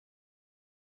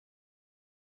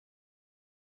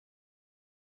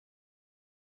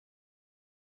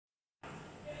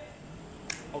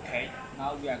Okay,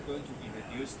 now we are going to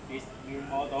introduce this new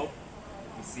model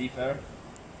receiver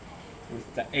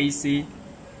with the AC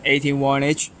 18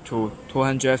 wattage to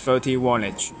 230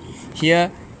 wattage.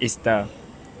 Here is the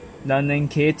learning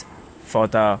kit for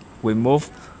the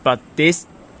remove, but this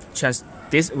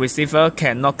receiver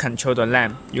cannot control the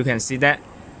lamp. You can see that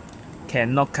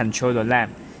cannot control the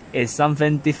lamp. It's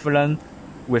something different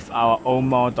with our old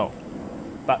model,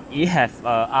 but it has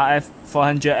RF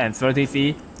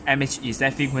 433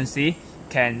 MHz frequency,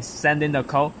 can send in the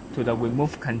code to the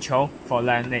remove control for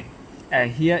learning. And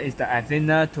here is the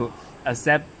antenna to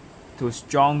accept to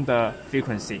strong the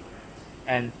frequency.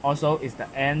 And also is the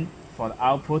N for the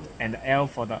output and the L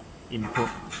for the input.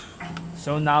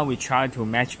 So now we try to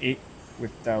match it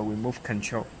with the remove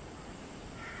control.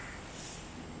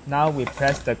 Now we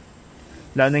press the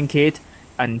learning kit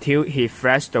until he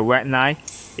flashes the red light.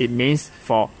 It means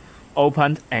for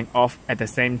open and off at the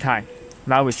same time.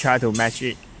 Now we try to match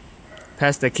it.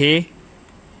 Press the key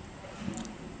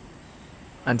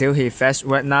until he flashes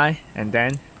red light and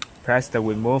then press the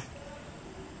remove.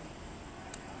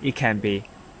 It can be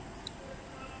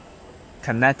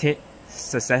connected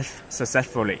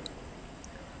successfully.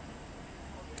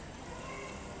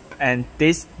 And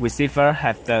this receiver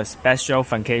has the special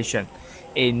function.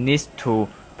 It needs to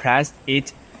press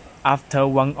it after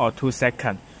 1 or 2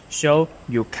 seconds, so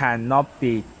you cannot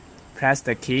be press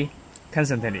the key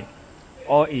constantly,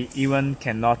 or it even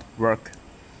cannot work.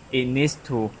 It needs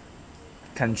to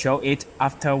control it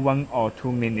after 1 or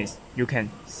 2 minutes. You can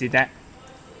see that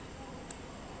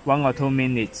 1 or 2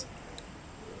 minutes.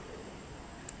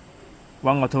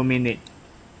 1 or 2 minutes.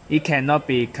 It cannot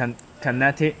be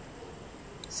connected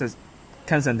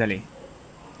constantly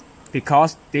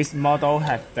because this model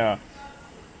has the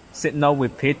signal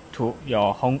repeat to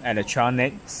your home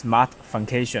electronic smart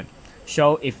function.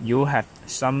 So if you have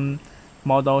some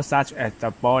model such as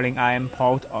the bowling iron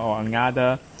port or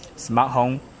another smart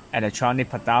home electronic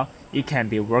product, it can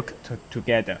be worked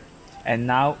together. And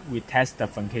now we test the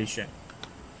function.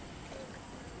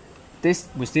 This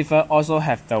receiver also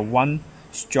has the one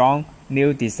strong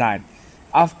new design.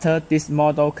 After this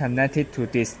model connected to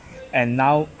this, and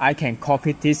now I can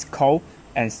copy this code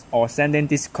or sending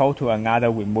this code to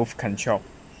another remove control.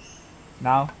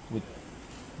 Now we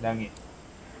learn it.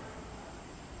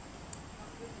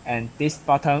 And this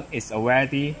button is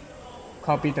already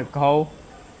copy the code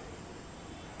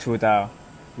to the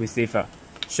receiver.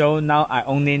 So now I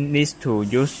only need to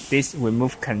use this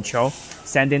remove control,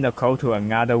 sending the code to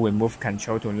another remove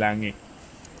control to learn it.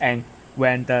 And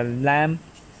when the lamp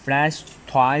flash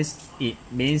twice, it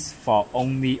means for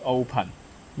only open,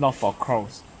 not for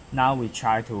close. Now we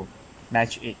try to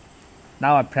match it.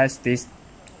 Now I press this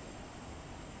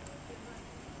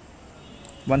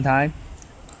 1 time,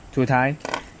 2 times,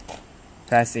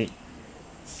 press it.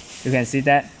 You can see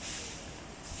that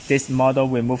this model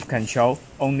remove control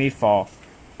only for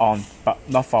on but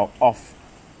not for off.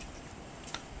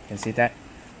 You can see that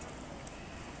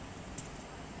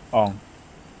on,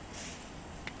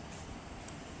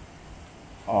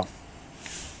 off,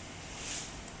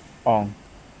 on.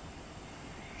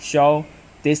 So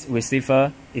this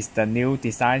receiver is the new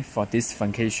design for this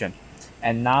function.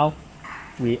 And now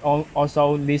we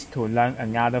also need to learn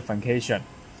another function.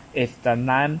 If the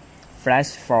lamp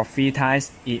flash for 3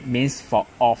 times, it means for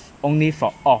off, only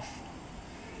for off.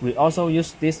 We also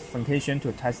use this function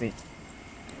to test it.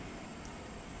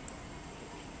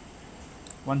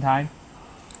 1 time,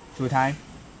 2 times,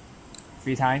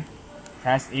 3 times,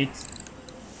 press it.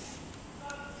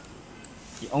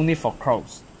 It only for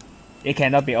close. It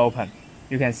cannot be open.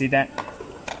 You can see that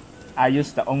I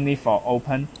use the only for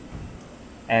open,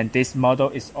 and this model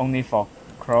is only for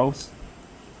close.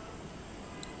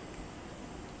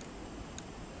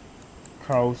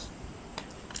 Close.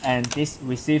 And this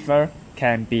receiver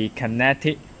can be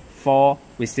connected for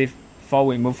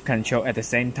remove control at the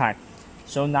same time.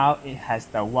 So now it has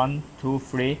the 1, 2,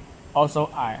 3. Also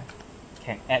I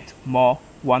can add more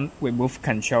 1 remove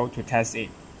control to test it.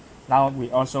 Now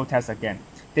we also test again.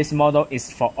 This model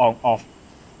is for on-off,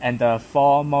 and the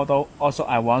 4 model also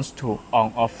I want to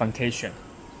on-off function.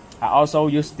 I also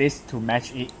use this to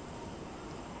match it.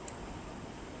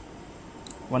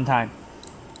 1 time.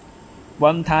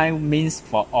 1 time means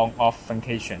for on-off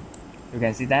function. You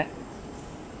can see that.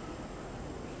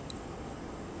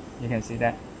 You can see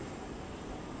that.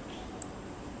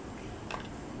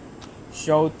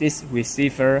 So this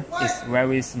receiver is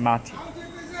very smart.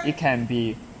 It can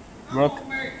be work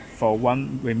for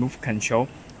 1 remove control,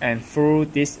 and through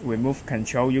this remove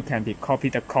control you can be copy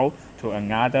the code to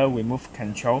another remove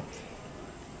control.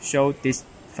 So this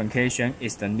function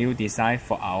is the new design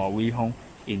for our VHOME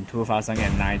in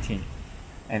 2019.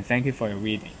 And thank you for your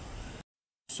reading.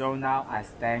 So now I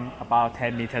stand about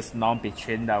 10 meters long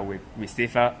between the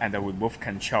receiver and the remote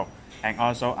control, and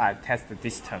also I test the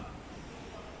distance.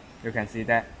 You can see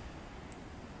that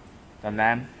the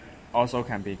lamp also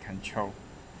can be controlled.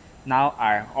 Now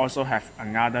I also have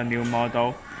another new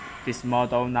model. This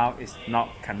model now is not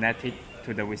connected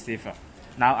to the receiver.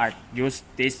 Now I use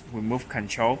this remote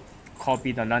control,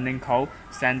 copy the learning code,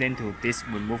 send it to this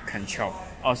remote control.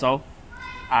 Also,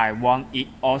 I want it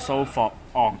also for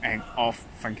on and off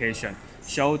function,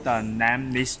 so the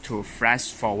lamp needs to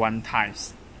flash for 1 time.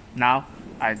 Now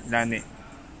I learn it.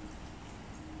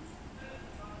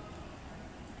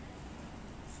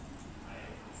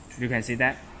 You can see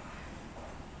that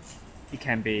it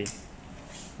can be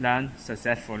learned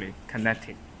successfully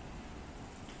connected.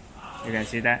 You can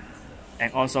see that,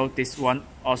 and also this one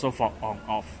also for on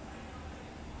off,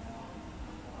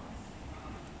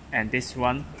 and this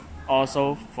one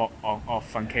also for on off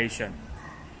function.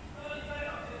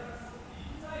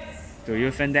 Do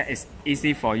you think that it's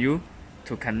easy for you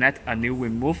to connect a new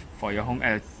remote for your home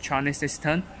electronic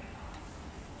system?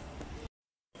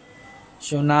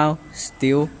 So now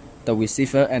still the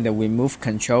receiver and the remote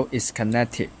control is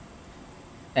connected.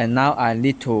 And now I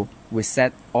need to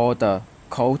reset all the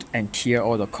code and clear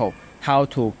all the code. How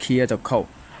to clear the code?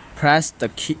 Press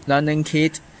the learning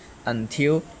key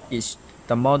until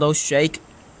the model shake.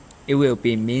 It will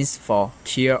be means for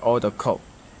clear all the code.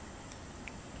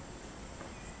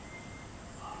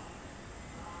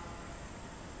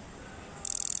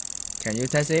 Can you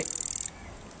test it?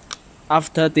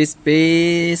 After this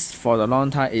beep for a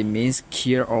long time, it means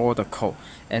clear all the code.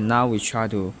 And now we try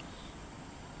to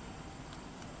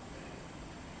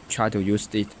use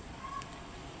it.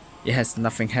 It has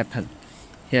nothing happen.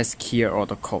 Here's clear all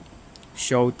the code.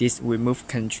 So this remote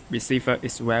receiver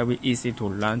is very easy to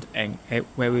learn and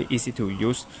very easy to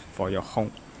use for your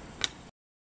home.